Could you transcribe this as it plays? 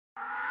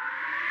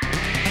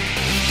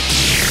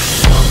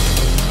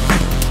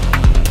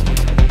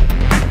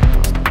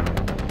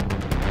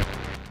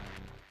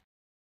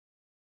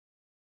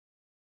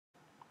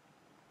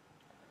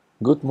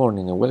Good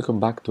morning and welcome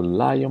back to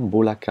Lion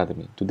Bull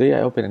Academy. Today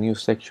I open a new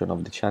section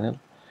of the channel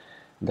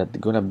that's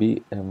gonna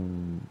be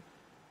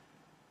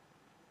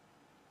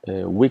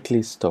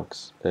weekly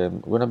stocks.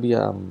 Gonna be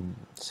a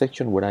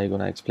section where I'm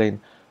gonna explain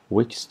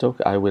which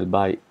stock I will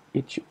buy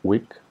each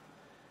week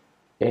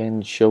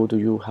and show to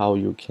you how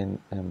you can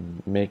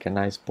make a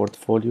nice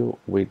portfolio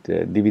with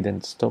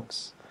dividend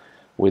stocks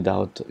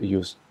without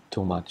use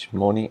too much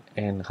money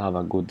and have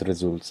a good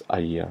results a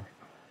year.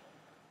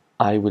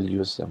 I will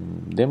use a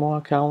demo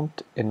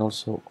account and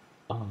also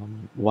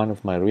one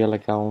of my real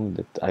account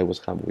that I was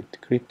have with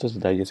cryptos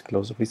that I just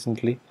closed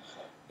recently,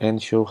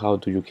 and show how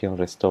you can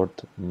restore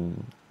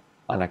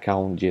an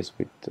account just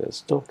with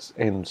stocks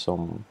and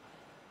some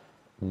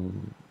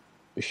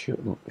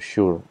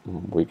sure,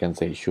 we can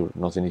say sure,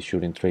 nothing is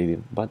sure in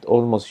trading, but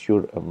almost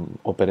sure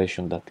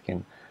operation that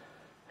can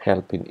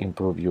help in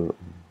improve your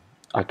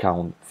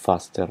account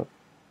faster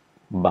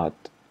but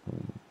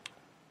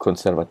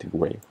conservative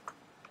way.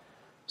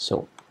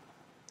 So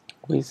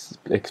we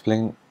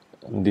explain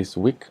this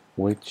week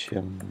which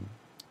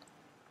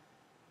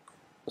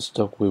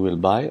stock we will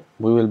buy.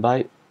 We will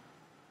buy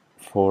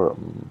for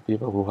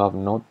people who have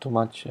not too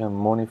much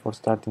money for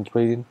starting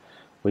trading.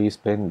 We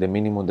spend the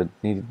minimum that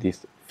needed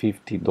is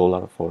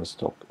 $50 for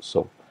stock.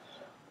 So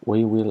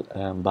we will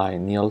buy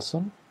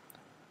Nielsen.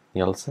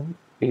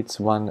 It's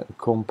one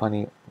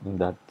company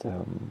that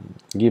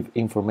give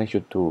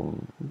information to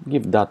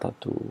give data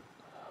to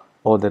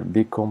other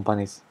big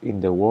companies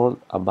in the world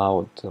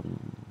about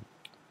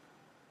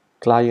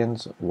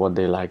clients, what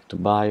they like to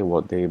buy,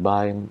 what they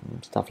buy,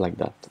 stuff like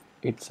that.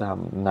 It's a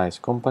nice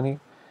company.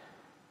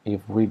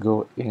 If we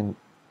go in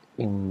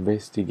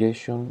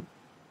investigation,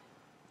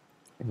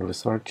 in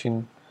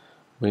researching,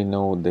 we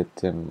know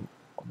that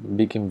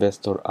big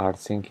investors are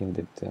thinking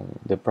that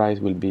the price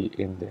will be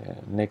in the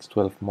next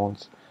 12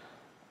 months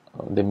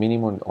the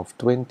minimum of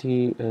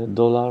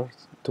 $20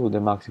 to the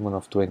maximum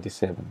of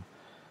 27.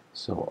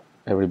 So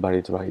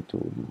everybody try to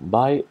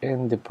buy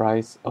and the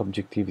price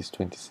objective is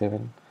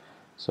 27.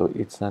 So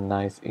it's a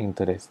nice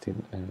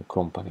interesting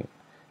company.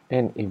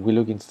 And if we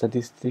look in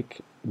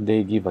statistic,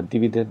 they give a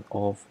dividend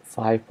of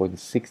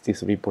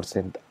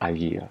 5.63% a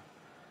year.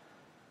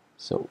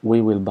 So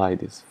we will buy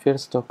this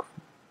first stock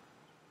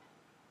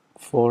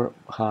for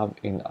have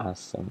in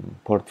as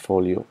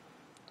portfolio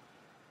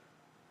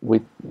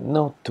with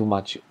not too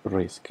much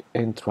risk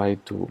and try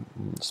to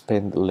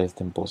spend less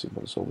than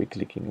possible. So we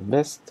click in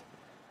invest,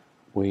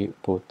 we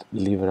put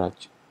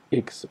leverage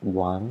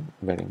X1,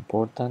 very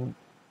important,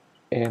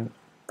 and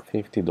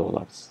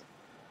 $50.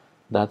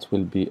 That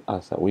will be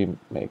as we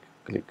make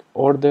click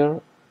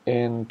order,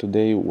 and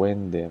today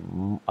when the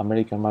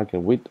American market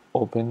will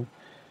open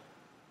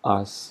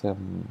as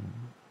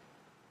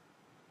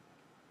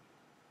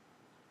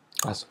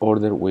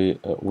order, we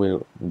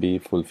will be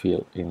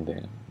fulfilled in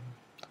the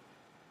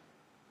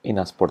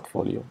as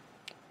portfolio.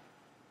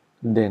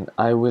 Then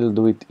I will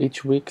do it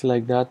each week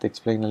like that,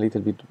 explain a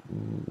little bit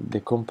the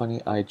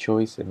company I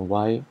chose and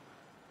why,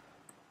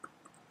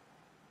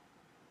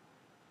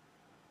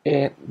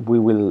 and we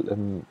will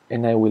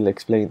and I will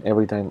explain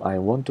every time I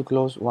want to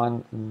close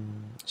one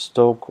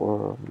stock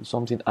or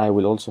something. I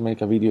will also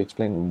make a video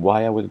explain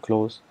why I will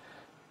close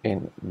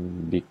and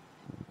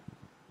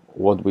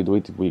what we do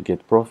it if we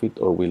get profit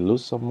or we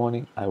lose some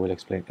money. I will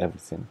explain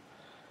everything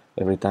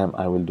every time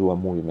I will do a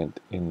movement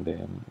in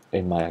the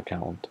in my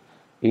account,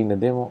 in the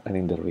demo and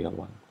in the real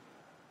one.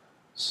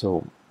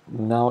 So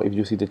now if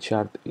you see the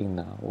chart in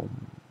a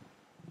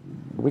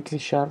weekly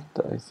chart,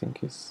 I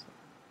think is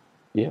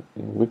in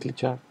weekly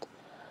chart,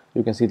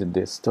 you can see that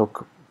the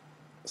stock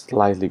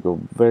slightly go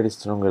very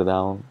stronger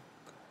down,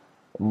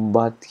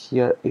 but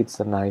here it's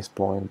a nice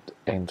point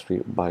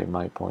entry by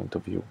my point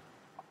of view.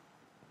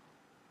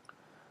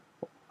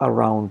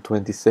 Around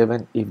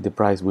 27, if the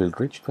price will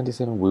reach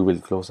 27, we will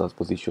close our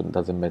position.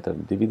 Doesn't matter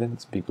the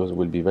dividends because it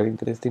will be very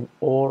interesting,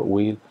 or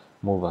we'll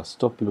move a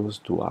stop loss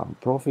to a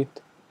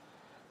profit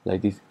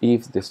like this.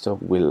 If the stock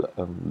will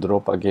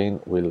drop again,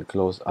 we'll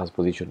close as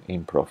position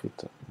in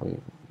profit. We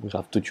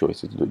have two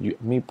choices.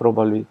 Me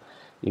probably,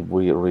 if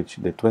we reach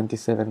the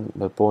 27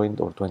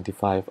 point or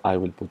 25, I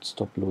will put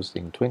stop loss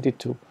in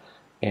 22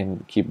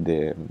 and keep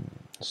the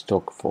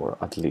stock for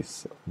at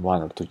least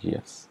 1 or 2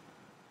 years.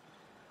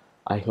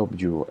 I hope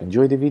you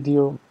enjoy the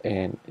video,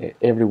 and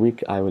every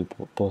week I will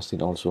post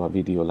in also a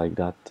video like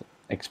that,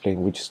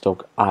 explain which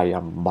stock I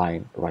am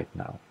buying right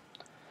now.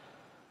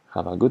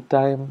 Have a good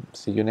time.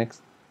 See you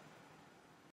next.